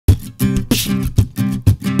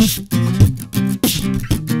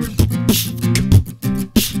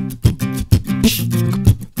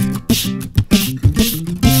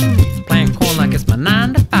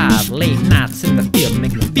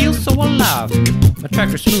My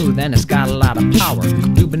tractor's smooth and it's got a lot of power.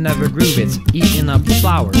 Lube never groove, it's eating up the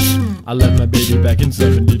flowers. I left my baby back in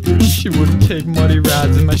 '73. She wouldn't take muddy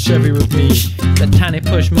rides in my Chevy with me. That tiny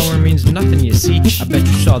push mower means nothing, you see. I bet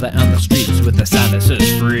you saw that on the streets with the sign that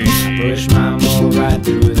says free. I push my mower right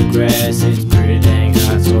through the grass. It's pretty dang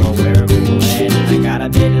hot, so I wear a cool hat. And I got a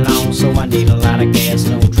bit long, so I need a lot of gas.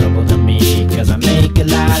 No trouble to me, cause I make a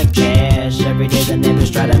lot of cash. Every day the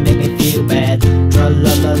neighbors try to make me feel bad.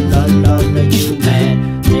 Tra-la-la-la-la, you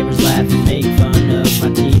mad. Neighbors laugh and make fun of my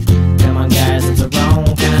teeth. Come on guys, it's the wrong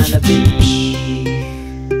kind of beat.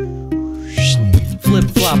 Flip,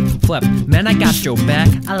 flop, flip, man I got your back.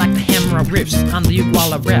 I like the hammer riffs on the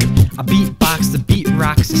while I rap. I beatbox, the beat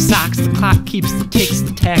rocks, the socks, the clock keeps the kicks,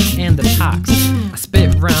 the tack, and the talks. I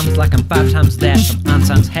spit rhymes like I'm 5 times that from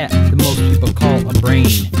Einstein's hat that most people call a brain.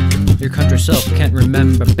 Your country self can't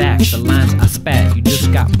remember back the lines I spat, you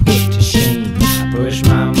just got put to shame. I push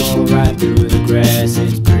my mower right through the grass.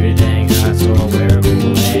 It's pretty dang hot, so I wear a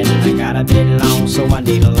cool hat. And I got a bit long, so I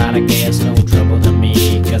need a lot of gas. No trouble to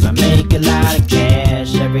me, cause I make a lot of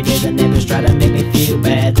cash. Every day the neighbors try to make me feel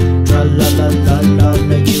bad. Tra-la-la-la-la,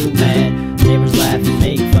 you mad. Neighbors laugh and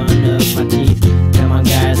make fun of my teeth. Come on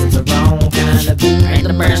guys, it's the wrong kind of beat. Ain't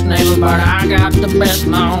the best neighbor, but I got the best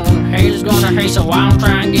known. Haters gonna hate, so I don't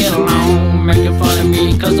try and get along. Making fun of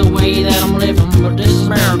me cause the way that I'm living, but this is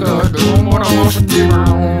America, doing what I want to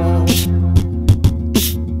do.